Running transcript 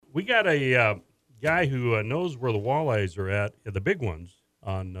we got a guy who knows where the walleyes are at, the big ones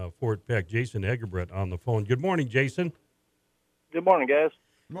on Fort Peck, Jason Eggebrecht, on the phone. Good morning, Jason. Good morning, guys.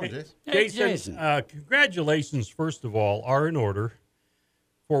 Good morning, Jason. Hey, Jason, congratulations, first of all, are in order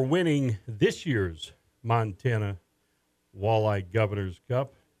for winning this year's Montana Walleye Governor's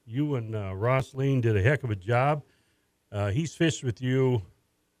Cup. You and Ross Lean did a heck of a job. He's fished with you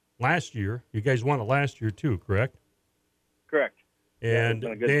last year. You guys won it last year too, correct? Correct. And it's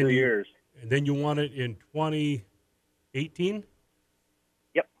been a good 2 years. And then you won it in 2018?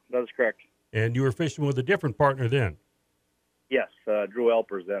 Yep, that is correct. And you were fishing with a different partner then? Yes, Drew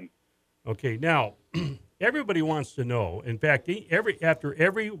Elpers then. Okay, now, everybody wants to know. In fact, after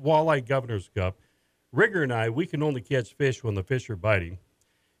every Walleye Governor's Cup, Rigger and I, we can only catch fish when the fish are biting.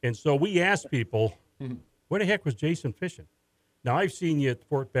 And so we ask people, where the heck was Jason fishing? Now, I've seen you at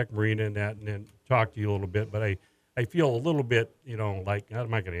Fort Peck Marina and that, and then talked to you a little bit, but I feel a little bit, like I'm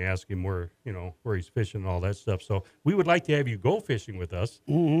not going to ask him where he's fishing and all that stuff. So we would like to have you go fishing with us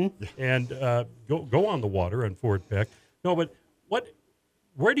and go on the water on Fort Peck. No, but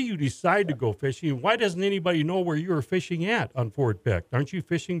where do you decide to go fishing? Why doesn't anybody know where you were fishing at on Fort Peck? Aren't you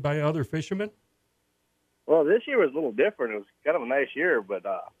fishing by other fishermen? Well, this year was a little different. It was kind of a nice year, but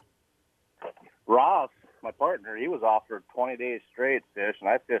Ross, my partner, he was off for 20 days straight fish, and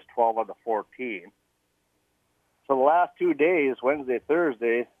I fished 12 of the 14. So the last 2 days, Wednesday,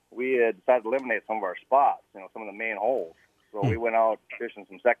 Thursday, we had decided to eliminate some of our spots, some of the main holes. So we went out fishing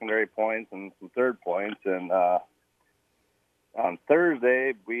some secondary points and some third points, and on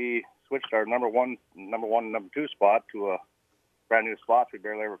Thursday, we switched our number one, and number two spot to a brand new spot we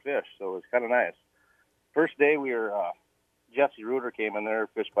barely ever fished. So it was kind of nice. First day, we were Jesse Reuter came in there,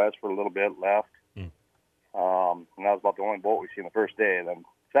 fished by us for a little bit, left. And that was about the only boat we seen the first day. Then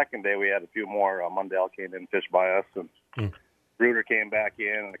second day, we had a few more. Mundell came in, fished by us, and Reuter came back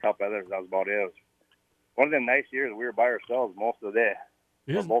in, and a couple others. That was about it. It was one of them nice years. We were by ourselves most of the day,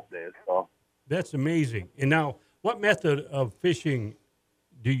 both days. So that's amazing. And now, what method of fishing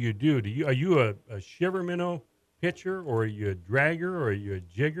do you do? Are you a shiver minnow pitcher, or are you a dragger, or are you a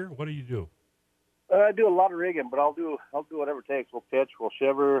jigger? What do you do? I do a lot of rigging, but I'll do whatever it takes. We'll pitch, we'll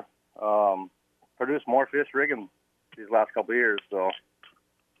shiver, produce more fish rigging these last couple of years.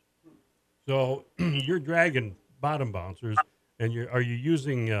 So you're dragging bottom bouncers, and are you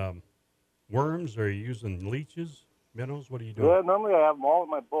using worms? Or are you using leeches, minnows? What are you doing? Yeah, normally I have them all in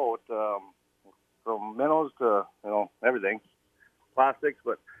my boat, from minnows to everything, plastics.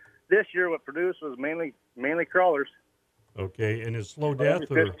 But this year, what produced was mainly crawlers. Okay, and is slow death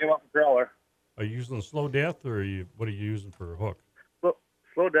or fish came off a crawler? Are you using slow death, or what are you using for a hook?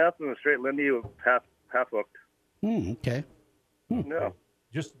 Slow death and a straight Lindy with half hooked. Okay. No.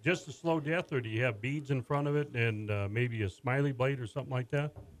 Just a slow death, or do you have beads in front of it and maybe a smiley blade or something like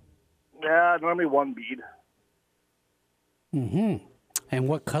that? Yeah, normally one bead. And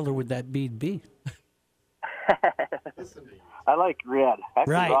what color would that bead be? I like red.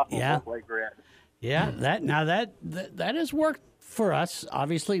 Right, yeah. Like red. Yeah, that has worked for us.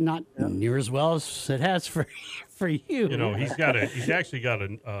 Obviously, not near as well as it has for you. He's actually got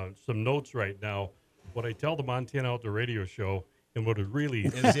some notes right now. What I tell the Montana Outdoor Radio Show, and what it really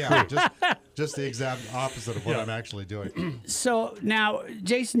is, just the exact opposite of what I'm actually doing. So now,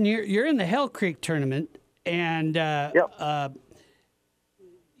 Jason, you're in the Hell Creek tournament, and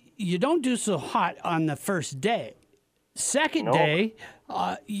you don't do so hot on the first day. Second day,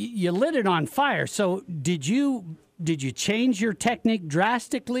 you lit it on fire. So did you change your technique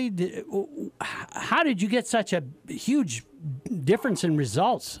drastically? How did you get such a huge difference in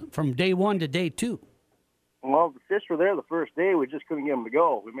results from day one to day two? Well, the fish were there the first day. We just couldn't get them to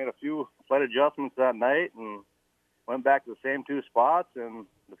go. We made a few slight adjustments that night and went back to the same two spots, and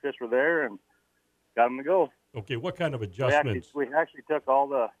the fish were there and got them to go. Okay, what kind of adjustments? We actually took all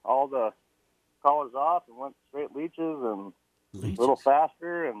the collars off and went straight leeches and a little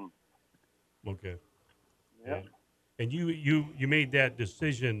faster. And okay. Yeah. And you made that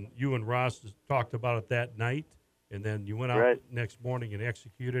decision. You and Ross talked about it that night, and then you went out next morning and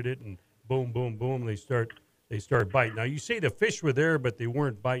executed it, and boom, boom, boom, they start biting. Now you say the fish were there, but they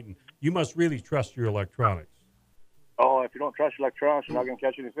weren't biting. You must really trust your electronics. Oh, if you don't trust your electronics, you're not going to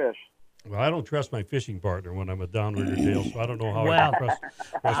catch any fish. Well, I don't trust my fishing partner when I'm a downrigger Dale, so I don't know how I can trust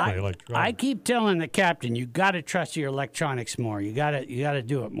my electronics. I keep telling the captain, you got to trust your electronics more. You got to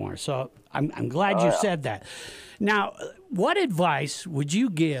do it more. So I'm glad you said that. Now, what advice would you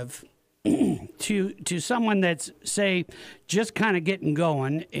give to someone that's, say, just kind of getting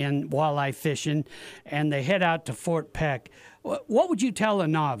going in walleye fishing, and they head out to Fort Peck? What would you tell a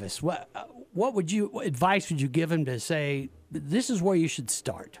novice? What advice would you give them to say, this is where you should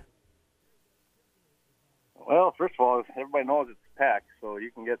start? Well, first of all, everybody knows it's peck, so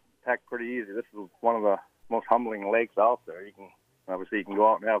you can get peck pretty easy. This is one of the most humbling lakes out there. You can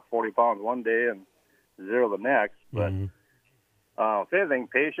go out and have 40 pounds one day and 0 the next. But if anything,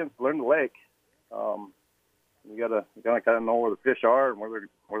 patience, learn the lake. You gotta kind of know where the fish are and where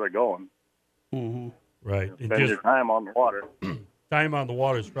they're going. Mm-hmm. Right. Spend your time on the water. Time on the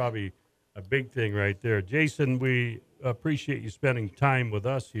water is probably a big thing right there. Jason, we appreciate you spending time with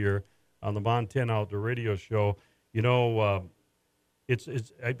us here on the Montana Outdoor Radio Show. You know, it's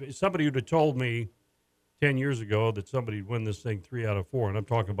somebody who'd have told me 10 years ago that somebody'd win this thing 3 out of 4, and I'm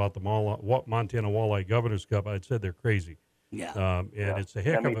talking about the Montana Walleye Governor's Cup. I'd said they're crazy. Yeah. It's a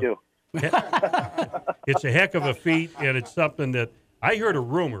heck me too. It's a heck of a feat, and it's something that I heard a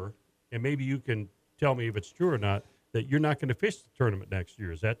rumor, and maybe you can tell me if it's true or not, that you're not going to fish the tournament next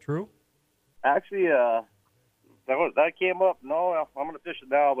year. Is that true? Actually, that came up. No, I'm going to fish it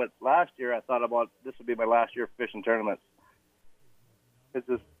now. But last year, I thought about this would be my last year fishing tournaments.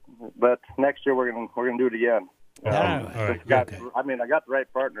 But next year we're gonna do it again. All right. I got the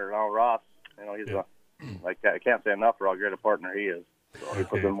right partner now, Ross. You know, he's I can't say enough for how great a partner he is. So he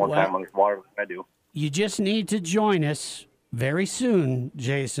puts in more time on his water than I do. You just need to join us very soon,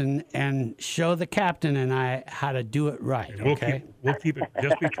 Jason, and show the captain and I how to do it right. Okay. We'll keep it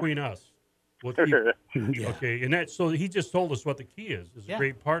just between us. We'll keep Sure. Okay, and so he just told us what the key is a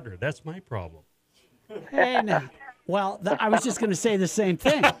great partner. That's my problem. Hey, now. Well, I was just going to say the same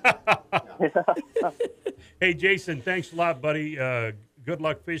thing. Hey, Jason, thanks a lot, buddy. Good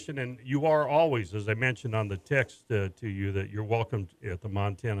luck fishing, and you are always, as I mentioned on the text to you, that you're welcome at the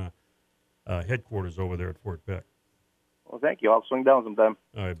Montana headquarters over there at Fort Peck. Well, thank you. I'll swing down sometime.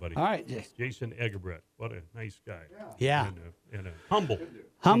 All right, buddy. All right. Jason Eggebrecht. What a nice guy. Yeah. And a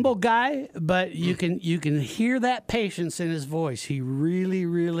humble guy, but you can hear that patience in his voice. He really,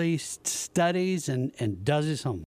 really studies and does his homework.